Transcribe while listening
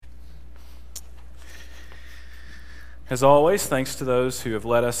As always, thanks to those who have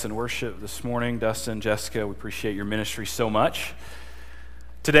led us in worship this morning. Dustin, Jessica, we appreciate your ministry so much.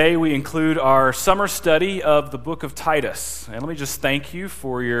 Today we include our summer study of the book of Titus. And let me just thank you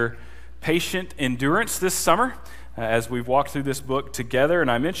for your patient endurance this summer as we've walked through this book together. And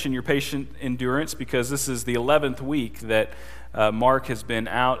I mention your patient endurance because this is the 11th week that Mark has been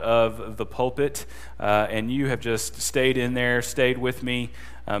out of the pulpit, and you have just stayed in there, stayed with me,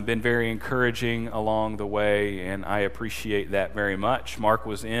 been very encouraging along the way, and I appreciate that very much. Mark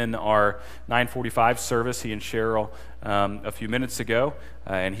was in our 9:45 service, he and Cheryl, a few minutes ago,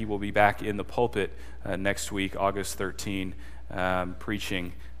 and he will be back in the pulpit next week, August 13,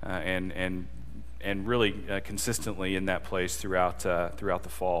 preaching and really consistently in that place throughout the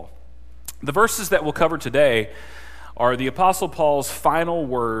fall. The verses that we'll cover today are the Apostle Paul's final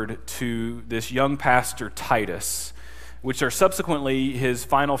word to this young pastor Titus, which are subsequently his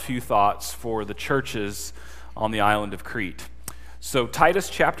final few thoughts for the churches on the island of Crete. So Titus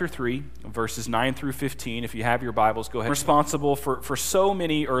chapter 3, verses 9 through 15, if you have your Bibles, go ahead. Responsible for so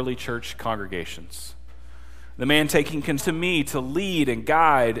many early church congregations. The man taking to me to lead and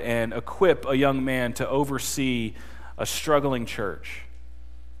guide and equip a young man to oversee a struggling church.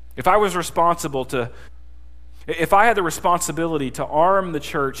 If I had the responsibility to arm the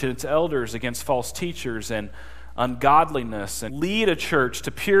church and its elders against false teachers and ungodliness and lead a church to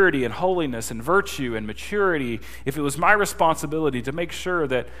purity and holiness and virtue and maturity, if it was my responsibility to make sure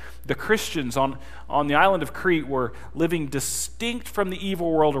that the Christians on the island of Crete were living distinct from the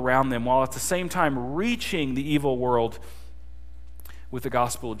evil world around them while at the same time reaching the evil world with the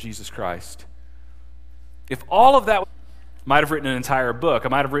gospel of Jesus Christ. If all of that, I might have written an entire book. I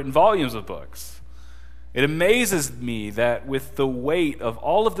might have written volumes of books. It amazes me that with the weight of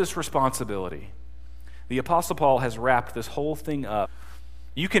all of this responsibility, the Apostle Paul has wrapped this whole thing up.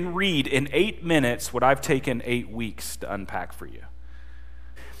 You can read in 8 minutes what I've taken 8 weeks to unpack for you.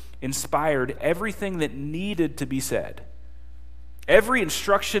 Inspired everything that needed to be said. Every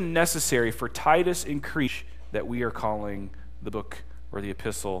instruction necessary for Titus in Crete that we are calling the book or the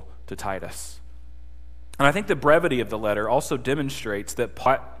epistle to Titus. And I think the brevity of the letter also demonstrates that,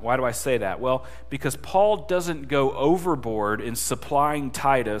 why do I say that? Well, because Paul doesn't go overboard in supplying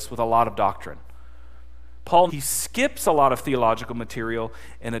Titus with a lot of doctrine. He skips a lot of theological material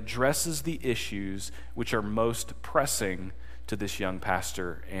and addresses the issues which are most pressing to this young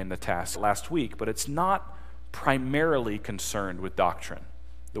pastor and the task last week, but it's not primarily concerned with doctrine,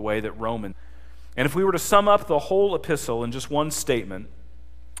 the way that Romans. And if we were to sum up the whole epistle in just one statement,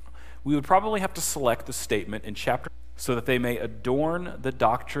 we would probably have to select the statement in chapter so that they may adorn the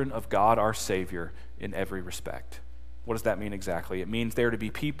doctrine of God our Savior in every respect. What does that mean exactly? It means there to be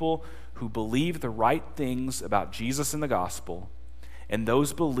people who believe the right things about Jesus and the gospel, and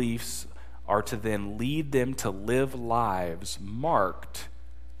those beliefs are to then lead them to live lives marked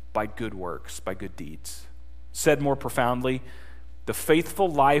by good works, by good deeds. Said more profoundly, the faithful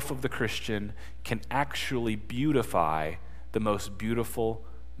life of the Christian can actually beautify the most beautiful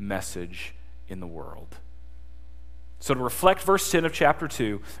message in the world. So to reflect verse 10 of chapter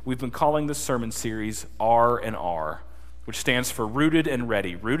 2, we've been calling this sermon series R&R, which stands for rooted and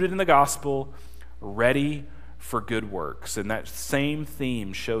ready. Rooted in the gospel, ready for good works. And that same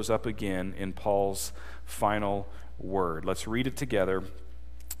theme shows up again in Paul's final word. Let's read it together.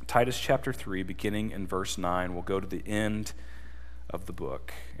 Titus chapter 3, beginning in verse 9. We'll go to the end of the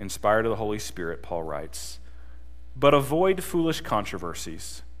book. Inspired of the Holy Spirit, Paul writes, "But avoid foolish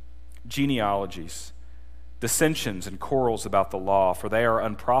controversies, genealogies, dissensions, and quarrels about the law, for they are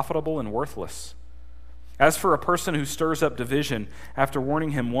unprofitable and worthless. As for a person who stirs up division, after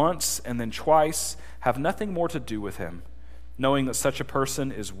warning him once and then twice, have nothing more to do with him. Knowing that such a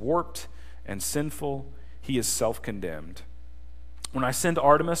person is warped and sinful, he is self-condemned. When I send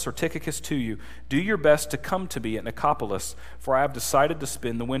Artemas or Tychicus to you, do your best to come to me at Nicopolis, for I have decided to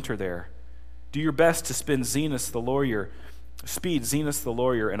spend the winter there. Do your best to speed Zenas the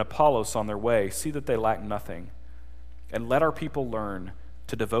lawyer and Apollos on their way. See that they lack nothing. And let our people learn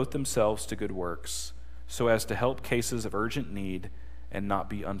to devote themselves to good works, so as to help cases of urgent need and not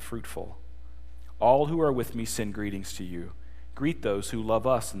be unfruitful. All who are with me send greetings to you. Greet those who love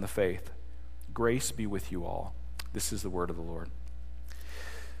us in the faith. Grace be with you all." This is the word of the Lord.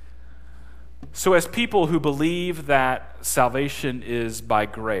 So as people who believe that salvation is by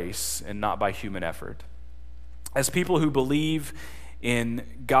grace and not by human effort, as people who believe in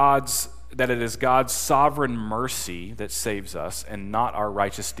that it is God's sovereign mercy that saves us and not our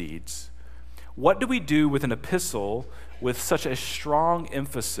righteous deeds, what do we do with an epistle with such a strong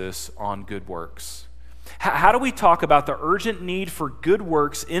emphasis on good works? How do we talk about the urgent need for good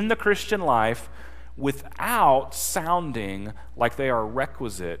works in the Christian life without sounding like they are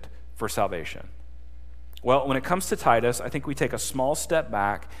requisite for salvation? Well, when it comes to Titus, I think we take a small step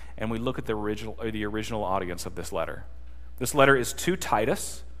back and we look at the original audience of this letter. This letter is to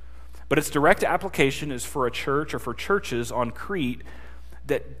Titus, but its direct application is for a church or for churches on Crete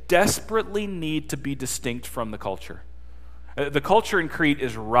that desperately need to be distinct from the culture. The culture in Crete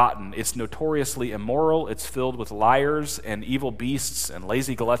is rotten. It's notoriously immoral. It's filled with liars and evil beasts and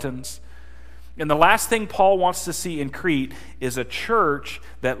lazy gluttons. And the last thing Paul wants to see in Crete is a church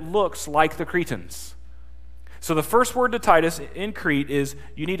that looks like the Cretans. So the first word to Titus in Crete is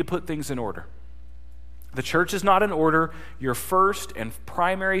you need to put things in order. The church is not in order. Your first and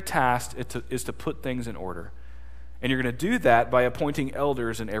primary task is to put things in order. And you're going to do that by appointing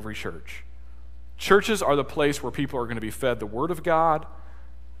elders in every church. Churches are the place where people are going to be fed the Word of God,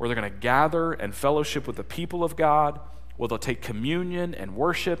 where they're going to gather and fellowship with the people of God, where they'll take communion and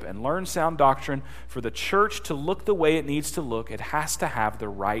worship and learn sound doctrine. For the church to look the way it needs to look, it has to have the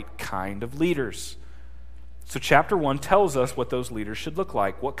right kind of leaders. So chapter 1 tells us what those leaders should look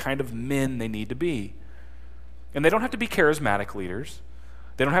like, what kind of men they need to be. And they don't have to be charismatic leaders.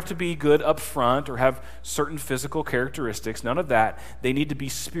 They don't have to be good up front or have certain physical characteristics. None of that. They need to be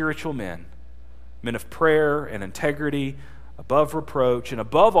spiritual men. Men of prayer and integrity, above reproach. And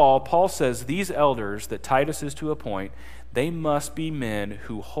above all, Paul says these elders that Titus is to appoint, they must be men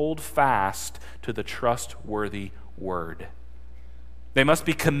who hold fast to the trustworthy word. They must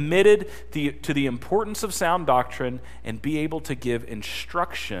be committed to the importance of sound doctrine and be able to give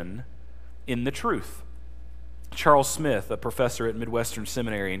instruction in the truth. Charles Smith, a professor at Midwestern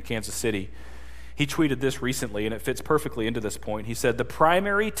Seminary in Kansas City, he tweeted this recently, and it fits perfectly into this point. He said, "The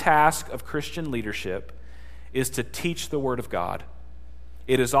primary task of Christian leadership is to teach the Word of God.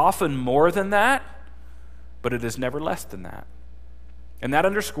 It is often more than that, but it is never less than that." And that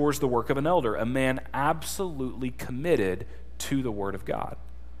underscores the work of an elder, a man absolutely committed to the Word of God.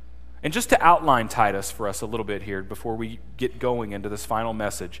 And just to outline Titus for us a little bit here before we get going into this final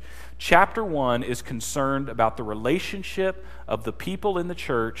message, chapter 1 is concerned about the relationship of the people in the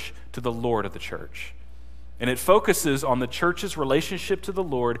church to the Lord of the church. And it focuses on the church's relationship to the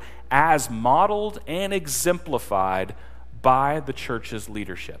Lord as modeled and exemplified by the church's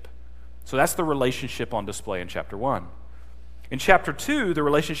leadership. So that's the relationship on display in chapter 1. In chapter 2, the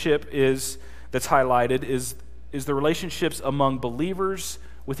relationship that's highlighted is the relationships among believers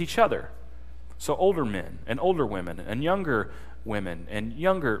with each other. So older men and older women and younger women and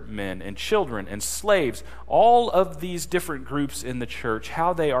younger men and children and slaves, all of these different groups in the church,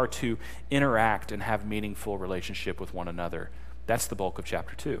 how they are to interact and have meaningful relationship with one another. That's the bulk of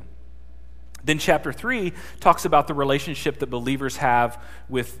chapter 2. Then chapter 3 talks about the relationship that believers have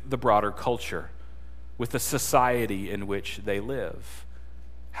with the broader culture, with the society in which they live,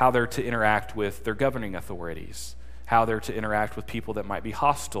 how they're to interact with their governing authorities, how they're to interact with people that might be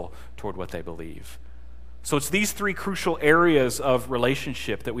hostile toward what they believe. So it's these three crucial areas of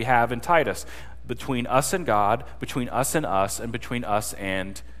relationship that we have in Titus, between us and God, between us and us, and between us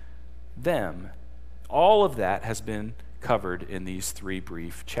and them. All of that has been covered in these three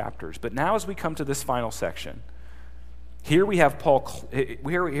brief chapters. But now as we come to this final section, here we have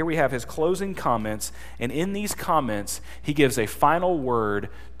here we have his closing comments, and in these comments he gives a final word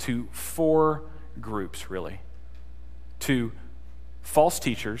to four groups, really. To false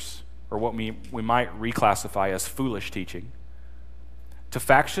teachers, or what we might reclassify as foolish teaching, to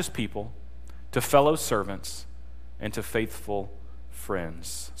factious people, to fellow servants, and to faithful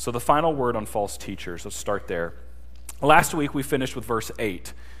friends. So the final word on false teachers, let's start there. Last week we finished with verse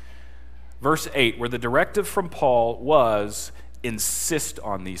 8. Verse 8, where the directive from Paul was, insist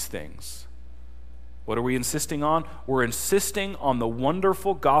on these things. What are we insisting on? We're insisting on the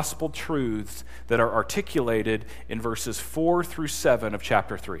wonderful gospel truths that are articulated in verses 4 through 7 of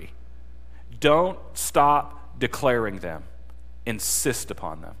chapter 3. Don't stop declaring them. Insist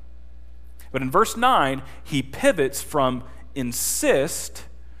upon them. But in verse 9, he pivots from insist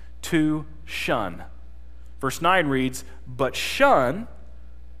to shun. Verse 9 reads, "But shun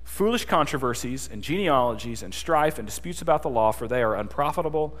foolish controversies and genealogies and strife and disputes about the law, for they are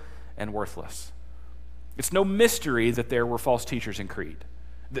unprofitable and worthless." It's no mystery that there were false teachers in Crete.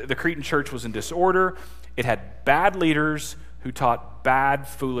 The Cretan church was in disorder. It had bad leaders who taught bad,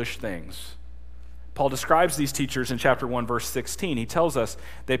 foolish things. Paul describes these teachers in chapter 1, verse 16. He tells us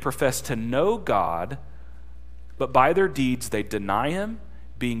they profess to know God, but by their deeds they deny him,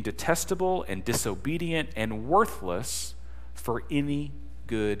 being detestable and disobedient and worthless for any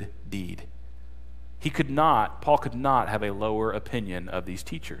good deed. Paul could not have a lower opinion of these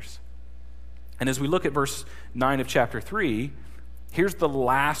teachers. And as we look at verse 9 of chapter 3, here's the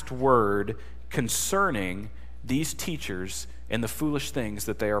last word concerning these teachers and the foolish things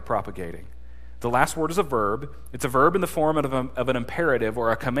that they are propagating. The last word is a verb. It's a verb in the form of an imperative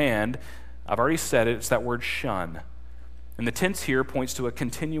or a command. I've already said it. It's that word shun. And the tense here points to a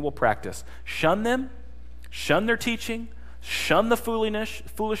continual practice. Shun them, shun their teaching, shun the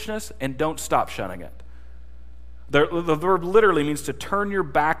foolishness, and don't stop shunning it. The verb literally means to turn your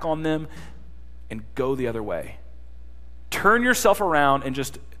back on them and go the other way. Turn yourself around and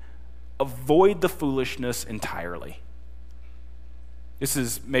just avoid the foolishness entirely. This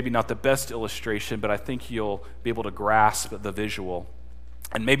is maybe not the best illustration, but I think you'll be able to grasp the visual.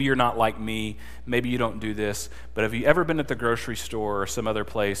 And maybe you're not like me, maybe you don't do this, but have you ever been at the grocery store or some other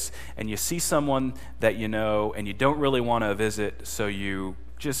place and you see someone that you know and you don't really want to visit, so you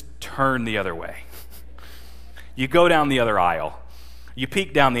just turn the other way? You go down the other aisle. You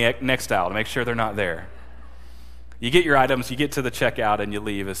peek down the next aisle to make sure they're not there. You get your items, you get to the checkout, and you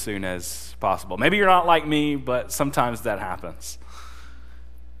leave as soon as possible. Maybe you're not like me, but sometimes that happens.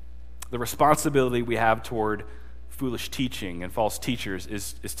 The responsibility we have toward foolish teaching and false teachers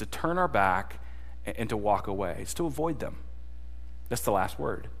is to turn our back and to walk away. It's to avoid them. That's the last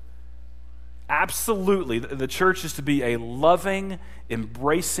word. Absolutely, the church is to be a loving,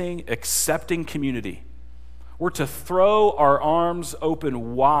 embracing, accepting community. We're to throw our arms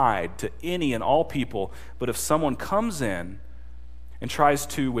open wide to any and all people, but if someone comes in and tries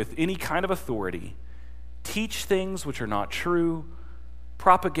to, with any kind of authority, teach things which are not true,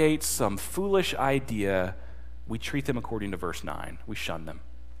 propagate some foolish idea, we treat them according to verse 9. We shun them.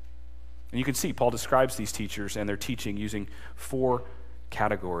 And you can see Paul describes these teachers and their teaching using 4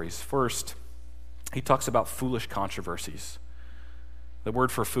 categories. First, he talks about foolish controversies. The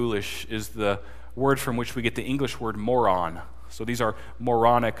word for foolish is the word from which we get the English word moron. So these are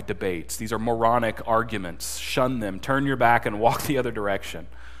moronic debates. These are moronic arguments. Shun them. Turn your back and walk the other direction.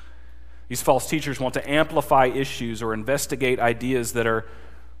 These false teachers want to amplify issues or investigate ideas that are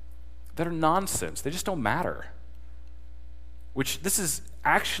nonsense. They just don't matter. This is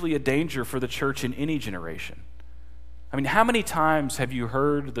actually a danger for the church in any generation. I mean, how many times have you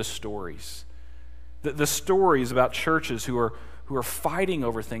heard the stories? The stories about churches who are fighting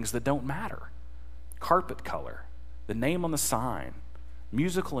over things that don't matter. Carpet color, the name on the sign,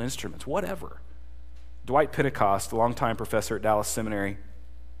 musical instruments, whatever. Dwight Pentecost, a longtime professor at Dallas Seminary,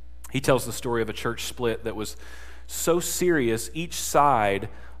 he tells the story of a church split that was so serious, each side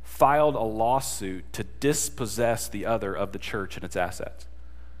filed a lawsuit to dispossess the other of the church and its assets.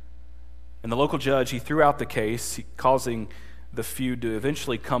 And the local judge, he threw out the case, causing the feud to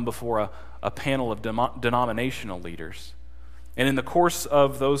eventually come before a panel of denominational leaders. And in the course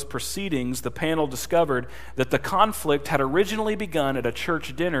of those proceedings, the panel discovered that the conflict had originally begun at a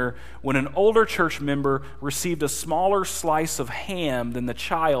church dinner when an older church member received a smaller slice of ham than the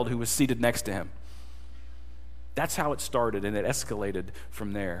child who was seated next to him. That's how it started, and it escalated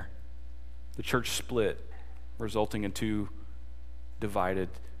from there. The church split, resulting in 2 divided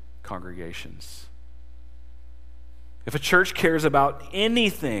congregations. If a church cares about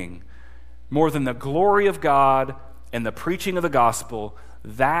anything more than the glory of God and the preaching of the gospel,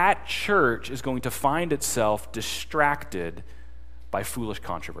 that church is going to find itself distracted by foolish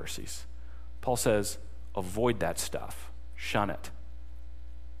controversies. Paul says, avoid that stuff. Shun it.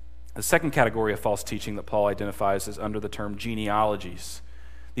 The second category of false teaching that Paul identifies is under the term genealogies.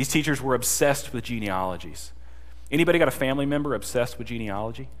 These teachers were obsessed with genealogies. Anybody got a family member obsessed with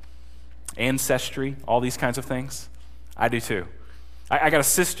genealogy? Ancestry, all these kinds of things? I do too. I got a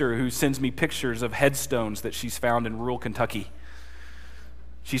sister who sends me pictures of headstones that she's found in rural Kentucky.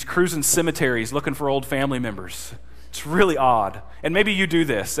 She's cruising cemeteries looking for old family members. It's really odd. And maybe you do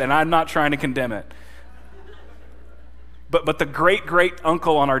this, and I'm not trying to condemn it. But the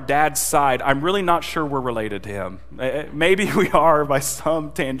great-great-uncle on our dad's side, I'm really not sure we're related to him. Maybe we are by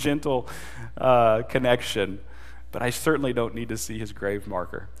some tangential connection, but I certainly don't need to see his grave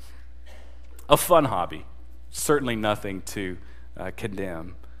marker. A fun hobby, certainly nothing to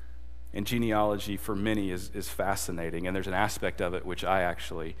condemn. And genealogy for many is fascinating, and there's an aspect of it which I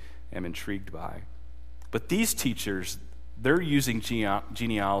actually am intrigued by. But these teachers, they're using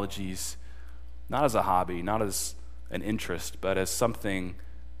genealogies not as a hobby, not as an interest, but as something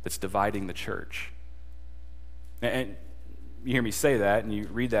that's dividing the church. And you hear me say that, and you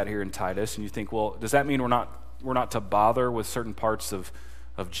read that here in Titus, and you think, well, does that mean we're not to bother with certain parts of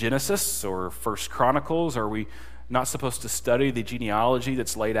Genesis or First Chronicles? Are we not supposed to study the genealogy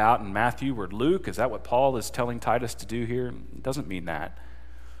that's laid out in Matthew or Luke? Is that what Paul is telling Titus to do here? It doesn't mean that.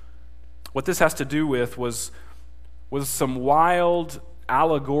 What this has to do with was some wild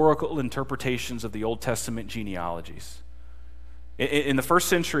allegorical interpretations of the Old Testament genealogies. In the first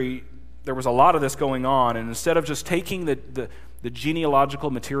century, there was a lot of this going on, and instead of just taking the genealogical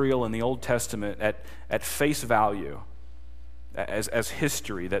material in the Old Testament at face value, as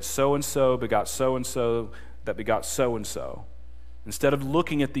history, that so-and-so begot so-and-so, that begot so-and-so, instead of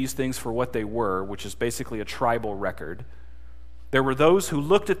looking at these things for what they were, which is basically a tribal record, there were those who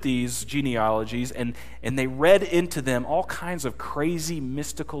looked at these genealogies and they read into them all kinds of crazy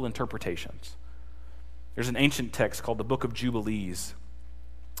mystical interpretations. There's an ancient text called the Book of Jubilees.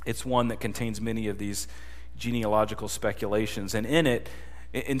 It's one that contains many of these genealogical speculations. And in it,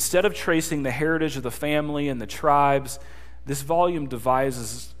 instead of tracing the heritage of the family and the tribes, this volume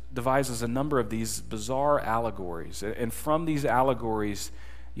devises a number of these bizarre allegories. And from these allegories,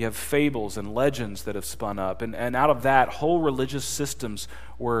 you have fables and legends that have spun up. And out of that, whole religious systems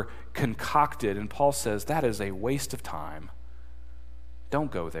were concocted. And Paul says that is a waste of time.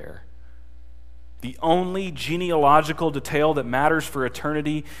 Don't go there. The only genealogical detail that matters for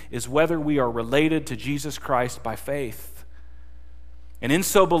eternity is whether we are related to Jesus Christ by faith. And in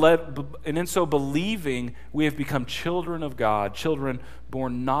so believing, we have become children of God, children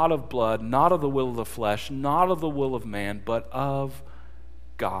born not of blood, not of the will of the flesh, not of the will of man, but of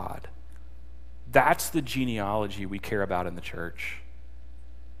God. That's the genealogy we care about in the church.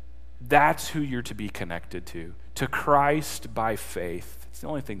 That's who you're to be connected to Christ by faith. It's the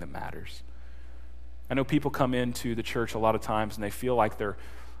only thing that matters. I know people come into the church a lot of times and they feel like they're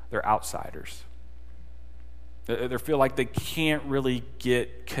outsiders. They feel like they can't really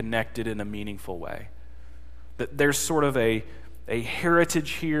get connected in a meaningful way. That there's sort of a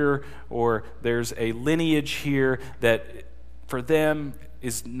heritage here, or there's a lineage here that for them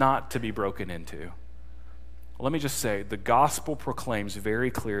is not to be broken into. Well, let me just say, the gospel proclaims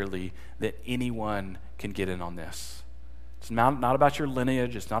very clearly that anyone can get in on this. It's not about your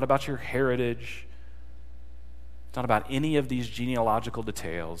lineage. It's not about your heritage. It's not about any of these genealogical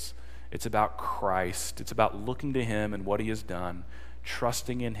details. It's about Christ. It's about looking to him and what he has done,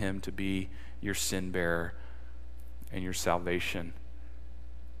 trusting in him to be your sin bearer and your salvation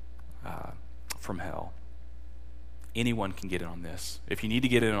from hell. Anyone can get in on this. If you need to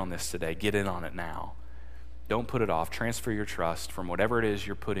get in on this today, get in on it now. Don't put it off. Transfer your trust from whatever it is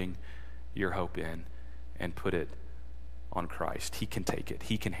you're putting your hope in and put it on Christ. He can take it.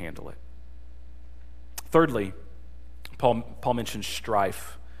 He can handle it. Thirdly, Paul mentions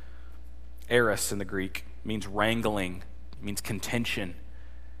strife. Eris in the Greek means wrangling, means contention.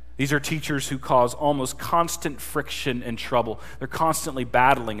 These are teachers who cause almost constant friction and trouble. They're constantly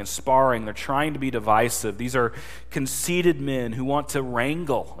battling and sparring. They're trying to be divisive. These are conceited men who want to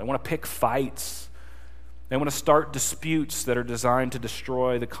wrangle. They want to pick fights. They want to start disputes that are designed to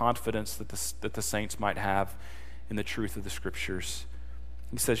destroy the confidence that the saints might have in the truth of the Scriptures.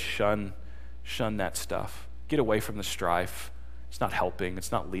 He says, shun that stuff. Get away from the strife. It's not helping.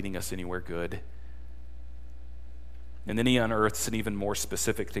 It's not leading us anywhere good. And then he unearths an even more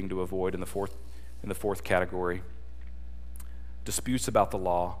specific thing to avoid in the fourth category: disputes about the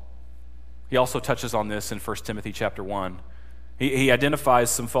law. He also touches on this in 1 Timothy chapter 1. He identifies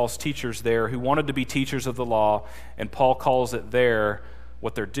some false teachers there who wanted to be teachers of the law, and Paul calls it there,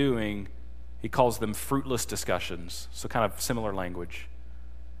 what they're doing, he calls them fruitless discussions. So kind of similar language.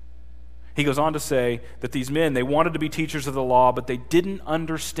 He goes on to say that these men, they wanted to be teachers of the law, but they didn't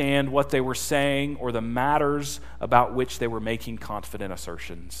understand what they were saying or the matters about which they were making confident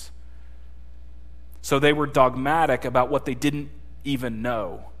assertions. So they were dogmatic about what they didn't even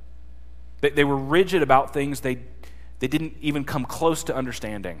know. They were rigid about things they didn't even come close to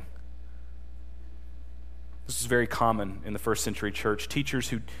understanding. This is very common in the first century church. Teachers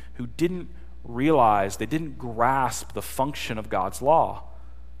who didn't realize, they didn't grasp the function of God's law.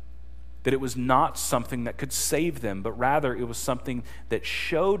 That it was not something that could save them, but rather it was something that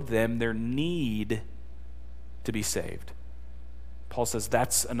showed them their need to be saved. Paul says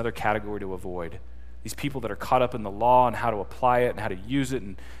that's another category to avoid. These people that are caught up in the law and how to apply it and how to use it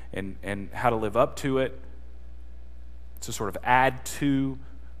and how to live up to it, to sort of add to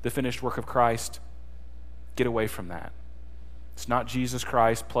the finished work of Christ, get away from that. It's not Jesus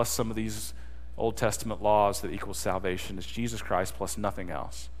Christ plus some of these Old Testament laws that equals salvation. It's Jesus Christ plus nothing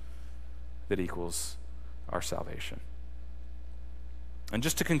else that equals our salvation. And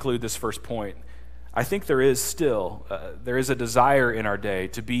just to conclude this first point, I think there is still a desire in our day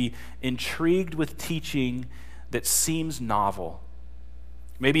to be intrigued with teaching that seems novel.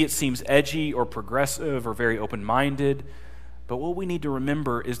 Maybe it seems edgy or progressive or very open-minded, but what we need to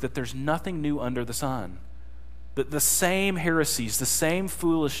remember is that there's nothing new under the sun. That the same heresies, the same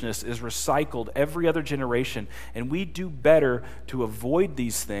foolishness is recycled every other generation, and we do better to avoid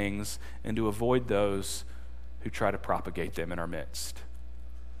these things and to avoid those who try to propagate them in our midst.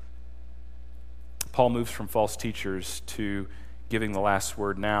 Paul moves from false teachers to giving the last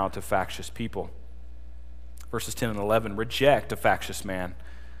word now to factious people. Verses 10 and 11, reject a factious man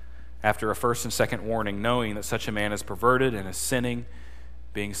after a first and second warning, knowing that such a man is perverted and is sinning,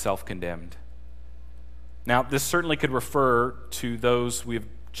 being self-condemned. Now, this certainly could refer to those we've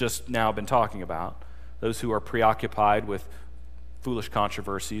just now been talking about, those who are preoccupied with foolish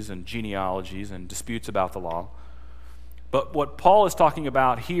controversies and genealogies and disputes about the law. But what Paul is talking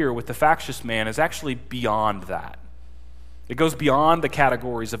about here with the factious man is actually beyond that. It goes beyond the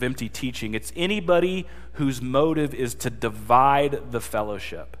categories of empty teaching. It's anybody whose motive is to divide the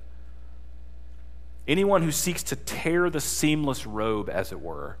fellowship. Anyone who seeks to tear the seamless robe, as it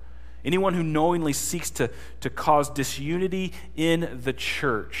were. Anyone who knowingly seeks to cause disunity in the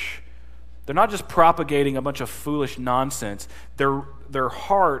church. They're not just propagating a bunch of foolish nonsense. Their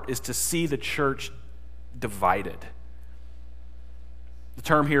heart is to see the church divided. The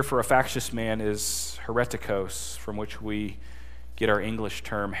term here for a factious man is heretikos, from which we get our English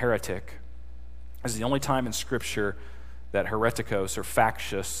term heretic. This is the only time in Scripture that heretikos or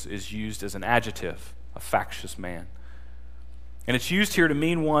factious is used as an adjective, a factious man. And it's used here to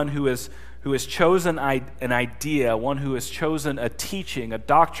mean one who has chosen an idea, one who has chosen a teaching, a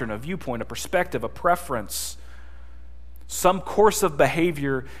doctrine, a viewpoint, a perspective, a preference, some course of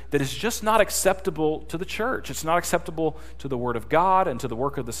behavior that is just not acceptable to the church. It's not acceptable to the Word of God and to the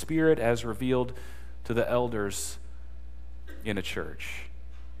work of the Spirit as revealed to the elders in a church.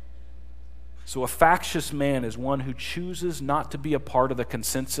 So a factious man is one who chooses not to be a part of the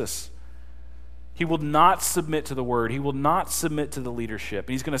consensus. He will not submit to the Word. He will not submit to the leadership.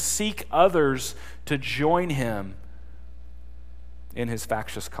 He's going to seek others to join him in his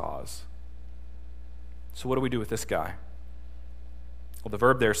factious cause. So what do we do with this guy? Well, the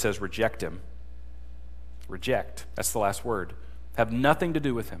verb there says reject him. Reject. That's the last word. Have nothing to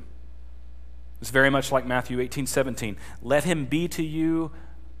do with him. It's very much like Matthew 18:17. Let him be to you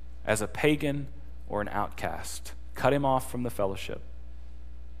as a pagan or an outcast. Cut him off from the fellowship.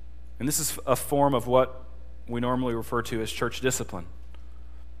 And this is a form of what we normally refer to as church discipline.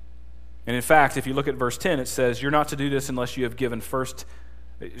 And in fact, if you look at verse 10, it says, you're not to do this unless you have given a first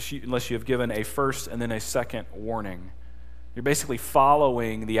and then a second warning. You're basically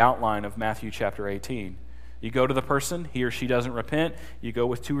following the outline of Matthew chapter 18. You go to the person, he or she doesn't repent. You go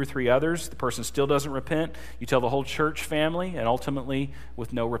with 2 or 3 others, the person still doesn't repent. You tell the whole church family, and ultimately,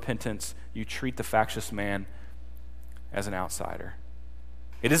 with no repentance, you treat the factious man as an outsider.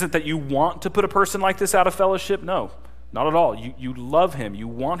 It isn't that you want to put a person like this out of fellowship. No, not at all. You love him. You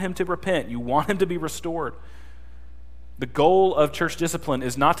want him to repent. You want him to be restored. The goal of church discipline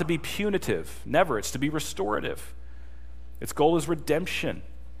is not to be punitive. Never. It's to be restorative. Its goal is redemption.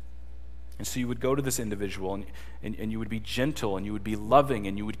 And so you would go to this individual and you would be gentle and you would be loving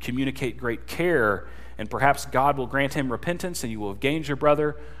and you would communicate great care, and perhaps God will grant him repentance and you will have gained your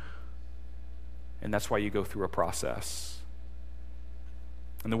brother. And that's why you go through a process.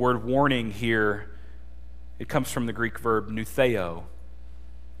 And the word warning here, it comes from the Greek verb nutheo.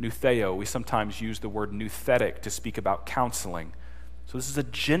 Nutheo, we sometimes use the word nuthetic to speak about counseling. So this is a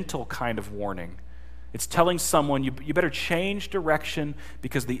gentle kind of warning. It's telling someone, you better change direction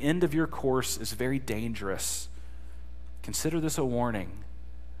because the end of your course is very dangerous. Consider this a warning.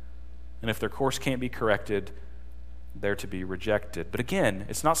 And if their course can't be corrected, they're to be rejected. But again,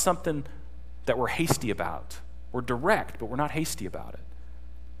 it's not something that we're hasty about. We're direct, but we're not hasty about it.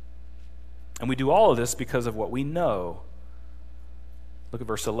 And we do all of this because of what we know. Look at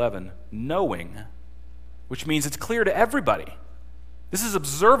verse 11. Knowing, which means it's clear to everybody. This is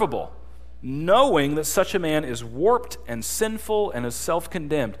observable. Knowing that such a man is warped and sinful and is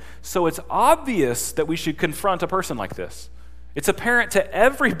self-condemned. So it's obvious that we should confront a person like this. It's apparent to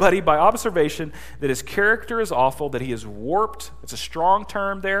everybody by observation that his character is awful, that he is warped. It's a strong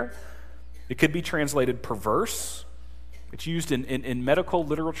term there. It could be translated perverse. It's used in medical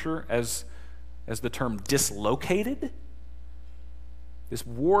literature as the term dislocated. This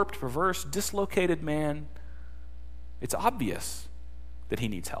warped, perverse, dislocated man, it's obvious that he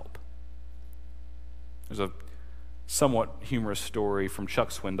needs help. There's a somewhat humorous story from Chuck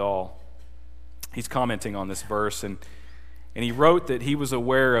Swindoll. He's commenting on this verse, and he wrote that he was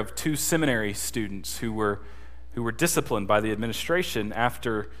aware of 2 seminary students who were disciplined by the administration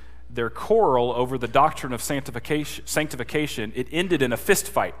after their quarrel over the doctrine of sanctification. It ended in a fist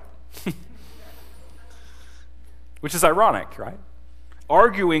fight. Which is ironic, right?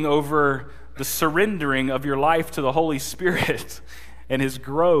 Arguing over the surrendering of your life to the Holy Spirit and his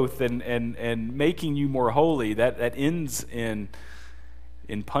growth and making you more holy, that ends in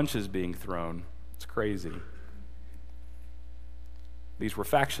punches being thrown. It's crazy. These were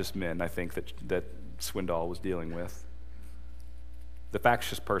factious men, I think, that Swindoll was dealing with. The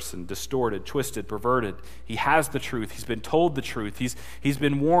factious person, distorted, twisted, perverted. He has the truth. He's been told the truth. He's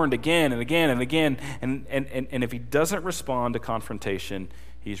been warned again and again and again. And if he doesn't respond to confrontation,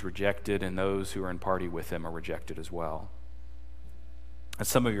 he's rejected, and those who are in party with him are rejected as well. And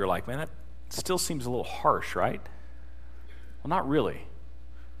some of you are like, man, that still seems a little harsh, right? Well, not really.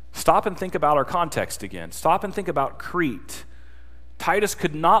 Stop and think about our context again. Stop and think about Crete. Titus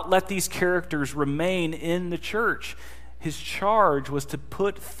could not let these characters remain in the church. His charge was to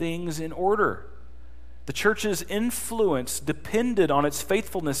put things in order. The church's influence depended on its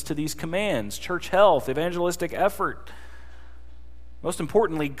faithfulness to these commands: church health, evangelistic effort. Most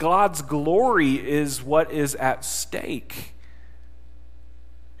importantly, God's glory is what is at stake.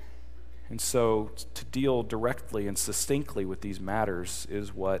 And so to deal directly and succinctly with these matters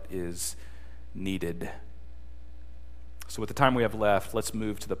is what is needed. So with the time we have left, let's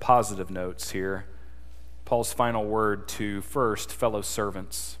move to the positive notes here. Paul's final word to, first, fellow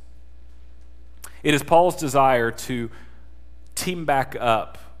servants. It is Paul's desire to team back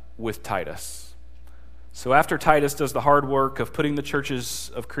up with Titus. So after Titus does the hard work of putting the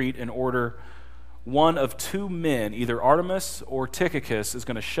churches of Crete in order, one of two men, either Artemas or Tychicus, is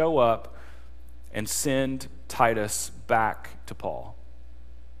going to show up and send Titus back to Paul.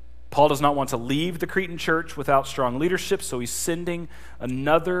 Paul does not want to leave the Cretan church without strong leadership, so he's sending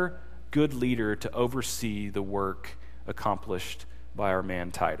another good leader to oversee the work accomplished by our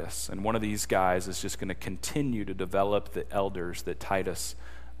man Titus. And one of these guys is just going to continue to develop the elders that Titus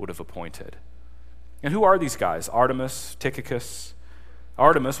would have appointed. And who are these guys? Artemas, Tychicus.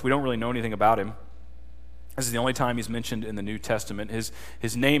 Artemas, we don't really know anything about him. This is the only time he's mentioned in the New Testament.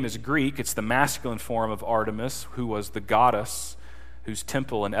 His name is Greek. It's the masculine form of Artemis, who was the goddess whose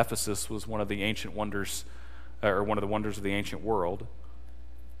temple in Ephesus was one of the ancient wonders, or one of the wonders of the ancient world.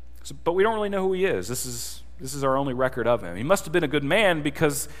 But we don't really know who he is. This is our only record of him. He must have been a good man,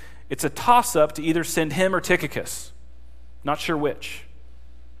 because it's a toss-up to either send him or Tychicus. Not sure which.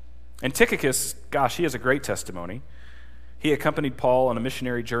 And Tychicus, gosh, he has a great testimony. He accompanied Paul on a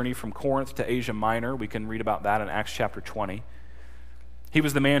missionary journey from Corinth to Asia Minor. We can read about that in Acts chapter 20. He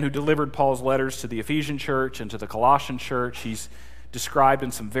was the man who delivered Paul's letters to the Ephesian church and to the Colossian church. He's described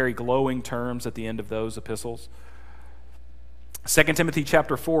in some very glowing terms at the end of those epistles. 2 Timothy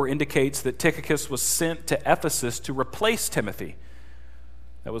chapter 4 indicates that Tychicus was sent to Ephesus to replace Timothy.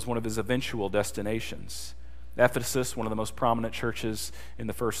 That was one of his eventual destinations. Ephesus, one of the most prominent churches in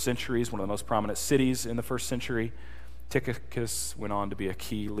the first centuries, one of the most prominent cities in the first century. Tychicus went on to be a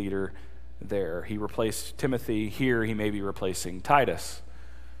key leader there. He replaced Timothy. Here he may be replacing Titus.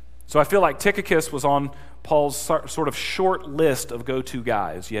 So I feel like Tychicus was on Paul's sort of short list of go-to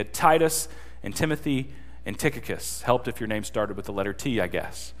guys. You had Titus and Timothy and Tychicus. Helped if your name started with the letter T, I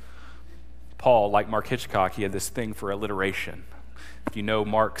guess. Paul, like Mark Hitchcock, he had this thing for alliteration. If you know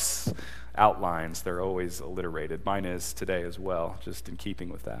Mark's outlines, they're always alliterated. Mine is today as well, just in keeping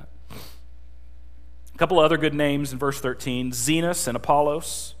with that. A couple other good names in verse 13, Zenas and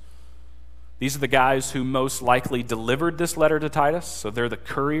Apollos. These are the guys who most likely delivered this letter to Titus, so they're the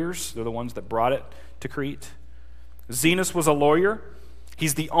couriers. They're the ones that brought it to Crete. Zenas was a lawyer.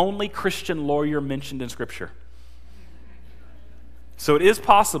 He's the only Christian lawyer mentioned in Scripture. So it is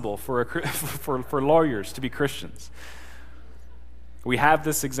possible for lawyers to be Christians. We have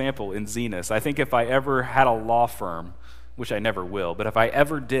this example in Zenas. I think if I ever had a law firm, which I never will, but if I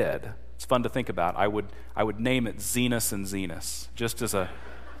ever did, it's fun to think about, I would name it Zenas and Zenas, just as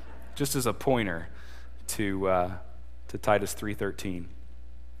a pointer to Titus 3:13.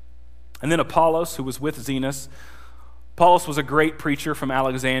 And then Apollos, who was with Zenas. Apollos was a great preacher from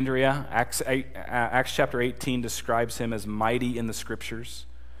Alexandria. Acts chapter 18 describes him as mighty in the Scriptures.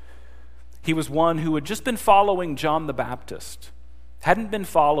 He was one who had just been following John the Baptist, hadn't been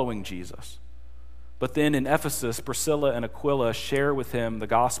following Jesus. But then in Ephesus, Priscilla and Aquila share with him the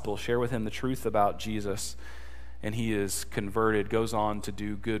gospel, share with him the truth about Jesus, and he is converted, goes on to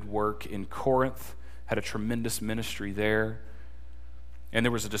do good work in Corinth, had a tremendous ministry there. And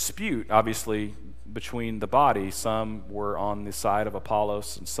there was a dispute, obviously, between the body. Some were on the side of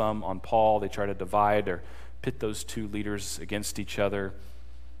Apollos and some on Paul. They tried to divide or pit those two leaders against each other.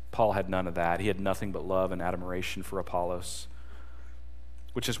 Paul had none of that. He had nothing but love and admiration for Apollos,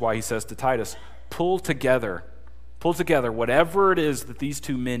 which is why he says to Titus, pull together whatever it is that these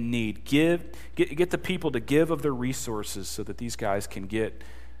two men need. Get the people to give of their resources so that these guys can get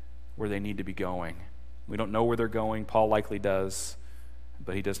where they need to be going. We don't know where they're going. Paul likely does,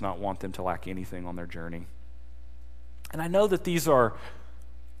 but he does not want them to lack anything on their journey. And I know that these are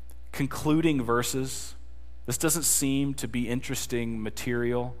concluding verses, This doesn't seem to be interesting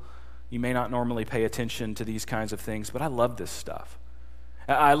material. You may not normally pay attention to these kinds of things, but I love this stuff.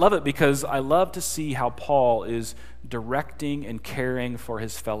 I love it because I love to see how Paul is directing and caring for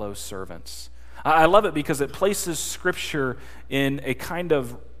his fellow servants. I love it because it places Scripture in a kind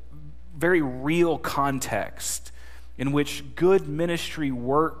of very real context in which good ministry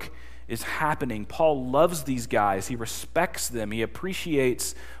work is happening. Paul loves these guys. He respects them. He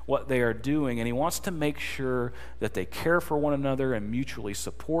appreciates what they are doing, and he wants to make sure that they care for one another and mutually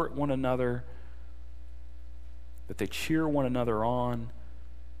support one another, that they cheer one another on.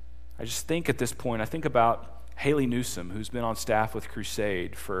 I just think at this point, I think about Haley Newsom, who's been on staff with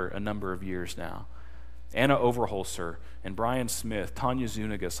Crusade for a number of years now, Anna Overholser and Brian Smith, Tanya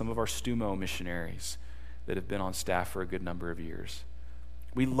Zuniga, some of our Stumo missionaries that have been on staff for a good number of years.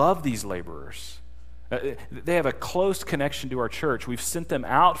 We love these laborers. They have a close connection to our church. We've sent them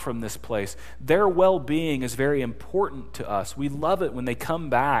out from this place. Their well-being is very important to us. We love it when they come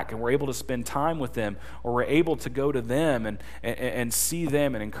back and we're able to spend time with them, or we're able to go to them and see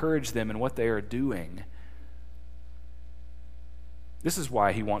them and encourage them in what they are doing. This is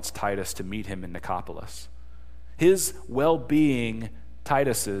why he wants Titus to meet him in Nicopolis. His well-being,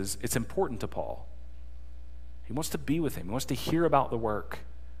 Titus's, it's important to Paul. He wants to be with him. He wants to hear about the work.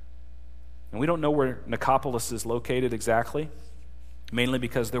 And we don't know where Nicopolis is located exactly, mainly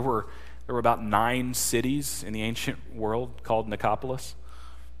because there were about 9 cities in the ancient world called Nicopolis.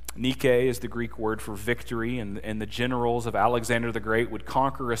 Nike is the Greek word for victory, and the generals of Alexander the Great would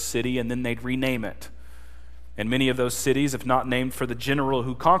conquer a city and then they'd rename it. And many of those cities, if not named for the general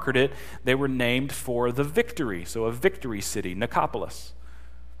who conquered it, they were named for the victory. So a victory city, Nicopolis.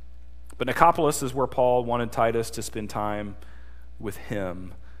 But Nicopolis is where Paul wanted Titus to spend time with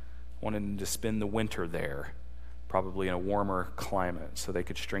him, wanted him to spend the winter there, probably in a warmer climate, so they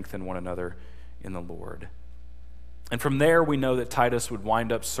could strengthen one another in the Lord. And from there, we know that Titus would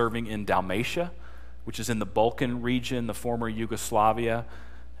wind up serving in Dalmatia, which is in the Balkan region, the former Yugoslavia.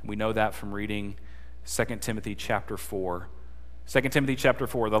 We know that from reading 2 Timothy chapter 4. 2 Timothy chapter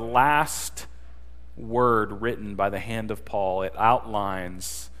 4, the last word written by the hand of Paul, it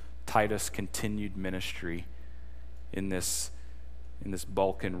outlines Titus' continued ministry in this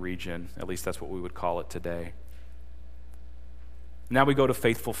Balkan region. At least that's what we would call it today. Now we go to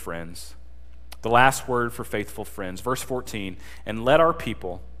faithful friends. The last word for faithful friends. Verse 14, and let our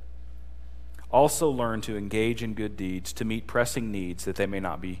people also learn to engage in good deeds, to meet pressing needs, that they may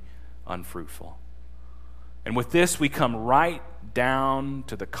not be unfruitful. And with this, we come right down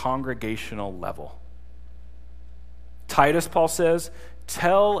to the congregational level. Titus, Paul says,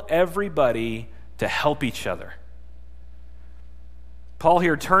 tell everybody to help each other. Paul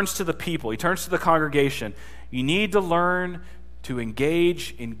here turns to the people. He turns to the congregation. You need to learn to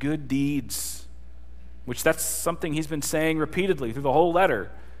engage in good deeds, which that's something he's been saying repeatedly through the whole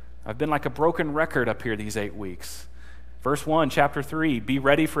letter. I've been like a broken record up here these 8 weeks. Verse 1, chapter 3, be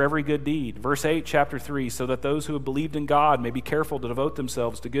ready for every good deed. Verse 8, chapter 3, so that those who have believed in God may be careful to devote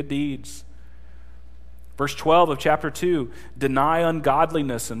themselves to good deeds. Verse 12 of chapter 2, deny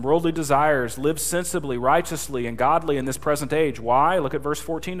ungodliness and worldly desires, live sensibly, righteously, and godly in this present age. Why? Look at verse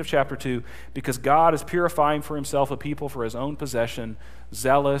 14 of chapter 2, because God is purifying for himself a people for his own possession,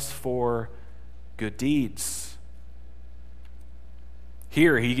 zealous for good deeds.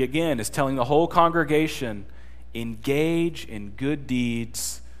 Here he again is telling the whole congregation, engage in good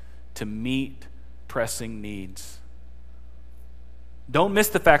deeds to meet pressing needs. Don't miss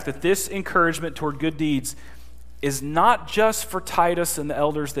the fact that this encouragement toward good deeds is not just for Titus and the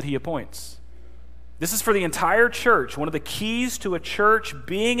elders that he appoints. This is for the entire church. One of the keys to a church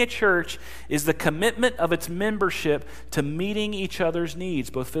being a church is the commitment of its membership to meeting each other's needs,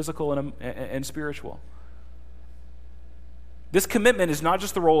 both physical and spiritual. This commitment is not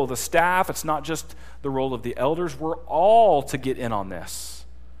just the role of the staff, it's not just the role of the elders. We're all to get in on this.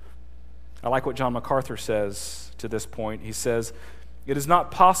 I like what John MacArthur says to this point. He says, it is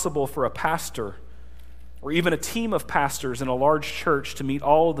not possible for a pastor or even a team of pastors in a large church to meet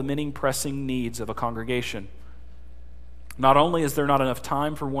all of the many pressing needs of a congregation. Not only is there not enough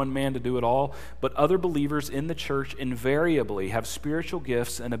time for one man to do it all, but other believers in the church invariably have spiritual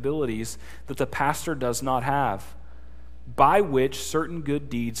gifts and abilities that the pastor does not have, by which certain good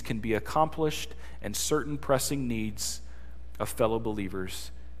deeds can be accomplished and certain pressing needs of fellow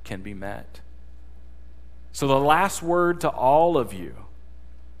believers can be met. So the last word to all of you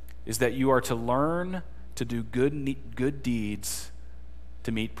is that you are to learn to do good deeds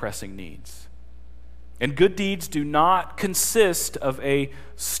to meet pressing needs. And good deeds do not consist of a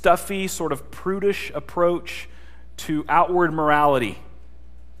stuffy, sort of prudish approach to outward morality.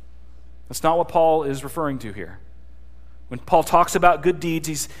 That's not what Paul is referring to here. When Paul talks about good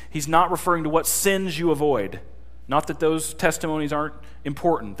deeds, he's not referring to what sins you avoid. Not that those testimonies aren't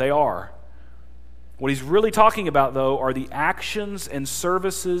important. They are. What he's really talking about, though, are the actions and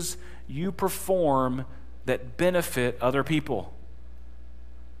services you perform that benefit other people.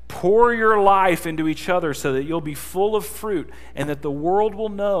 Pour your life into each other so that you'll be full of fruit and that the world will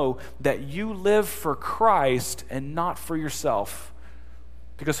know that you live for Christ and not for yourself.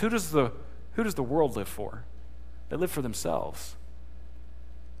 Because who does the world live for? They live for themselves.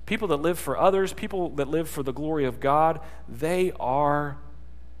 People that live for others, people that live for the glory of God, they are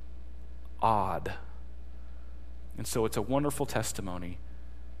odd. And so it's a wonderful testimony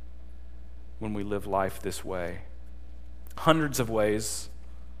when we live life this way. Hundreds of ways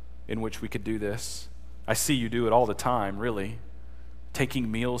in which we could do this. I see you do it all the time, really. Taking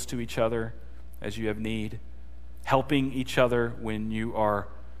meals to each other as you have need, helping each other when you are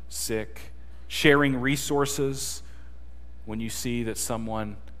sick, sharing resources when you see that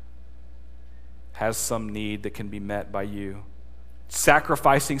someone has some need that can be met by you,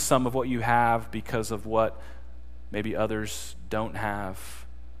 sacrificing some of what you have because of what maybe others don't have.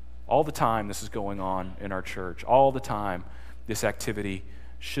 All the time this is going on in our church. All the time this activity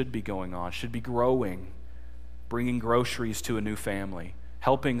should be going on, should be growing, bringing groceries to a new family,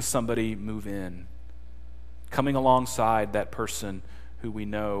 helping somebody move in, coming alongside that person who we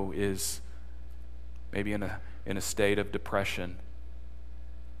know is maybe in a state of depression.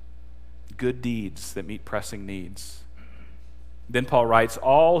 Good deeds that meet pressing needs. Then Paul writes,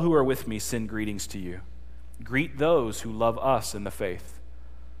 all who are with me send greetings to you. Greet those who love us in the faith.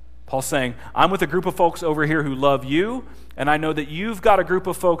 Paul's saying, I'm with a group of folks over here who love you, and I know that you've got a group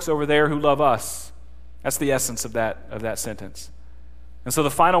of folks over there who love us. That's the essence of that sentence. And so the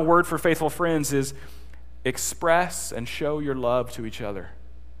final word for faithful friends is express and show your love to each other.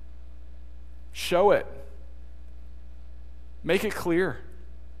 Show it. Make it clear.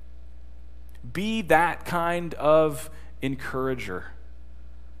 Be that kind of encourager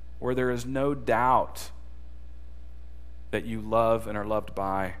where there is no doubt that you love and are loved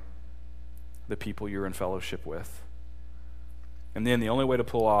by the people you're in fellowship with. And then the only way to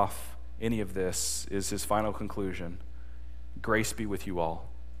pull off any of this is his final conclusion. Grace be with you all.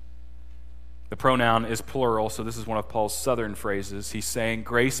 The pronoun is plural, so this is one of Paul's southern phrases. He's saying,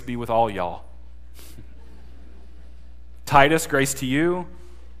 grace be with all y'all. Titus, grace to you.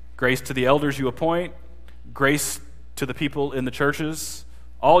 Grace to the elders you appoint. Grace to the people in the churches.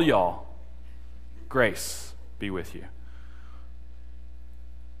 All y'all. Grace be with you.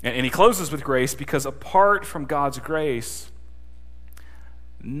 And he closes with grace because apart from God's grace,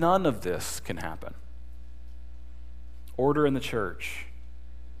 none of this can happen. Order in the church,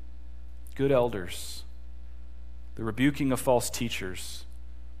 good elders, the rebuking of false teachers,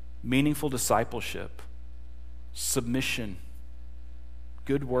 meaningful discipleship, submission,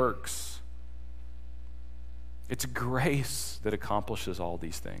 good works. It's grace that accomplishes all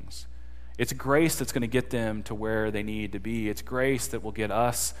these things. It's grace that's going to get them to where they need to be. It's grace that will get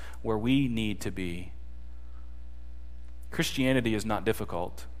us where we need to be. Christianity is not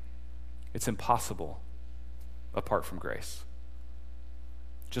difficult. It's impossible apart from grace.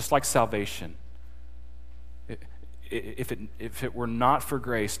 Just like salvation. If it were not for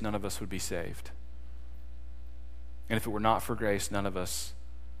grace, none of us would be saved. And if it were not for grace, none of us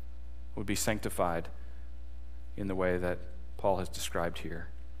would be sanctified in the way that Paul has described here.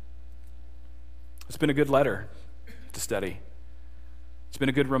 It's been a good letter to study. It's been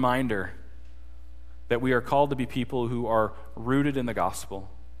a good reminder that we are called to be people who are rooted in the gospel,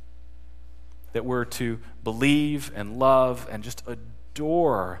 that we're to believe and love and just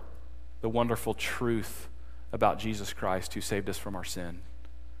adore the wonderful truth about Jesus Christ who saved us from our sin.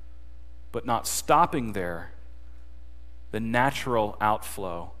 But not stopping there, the natural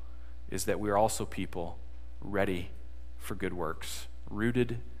outflow is that we are also people ready for good works,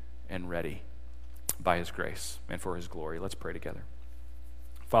 rooted and ready by his grace and for his glory. Let's pray together.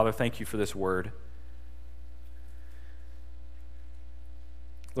 Father, thank you for this word.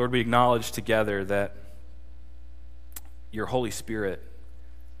 Lord, we acknowledge together that your Holy Spirit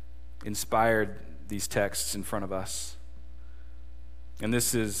inspired these texts in front of us. And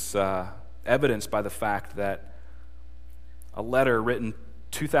this is evidenced by the fact that a letter written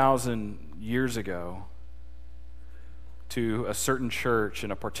 2,000 years ago to a certain church in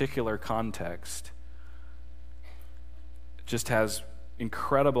a particular context just has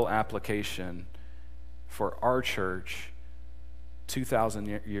incredible application for our church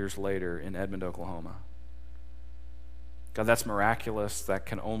 2,000 years later in Edmond, Oklahoma. God, that's miraculous. That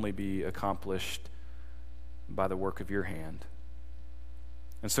can only be accomplished by the work of your hand.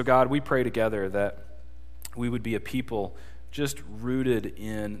 And so, God, we pray together that we would be a people just rooted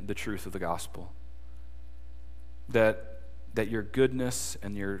in the truth of the gospel. That your goodness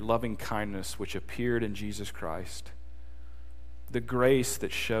and your loving kindness, which appeared in Jesus Christ, the grace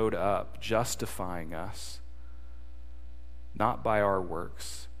that showed up, justifying us, not by our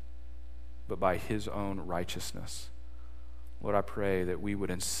works, but by his own righteousness. Lord, I pray that we would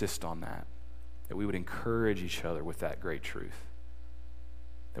insist on that we would encourage each other with that great truth,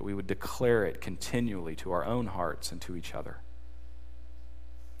 that we would declare it continually to our own hearts and to each other.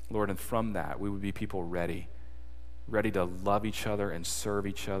 Lord, and from that, we would be people ready to love each other and serve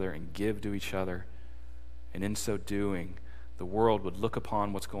each other and give to each other. And in so doing, the world would look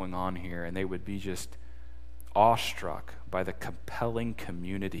upon what's going on here and they would be just awestruck by the compelling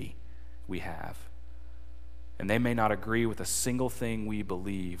community we have. And they may not agree with a single thing we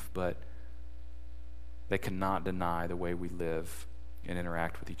believe, but they cannot deny the way we live and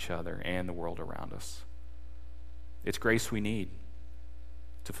interact with each other and the world around us. It's grace we need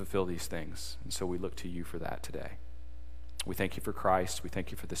to fulfill these things, and so we look to you for that today. We thank you for Christ. We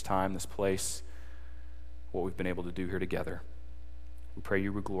thank you for this time, this place, what we've been able to do here together. We pray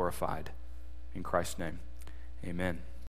you were glorified. In Christ's name, amen.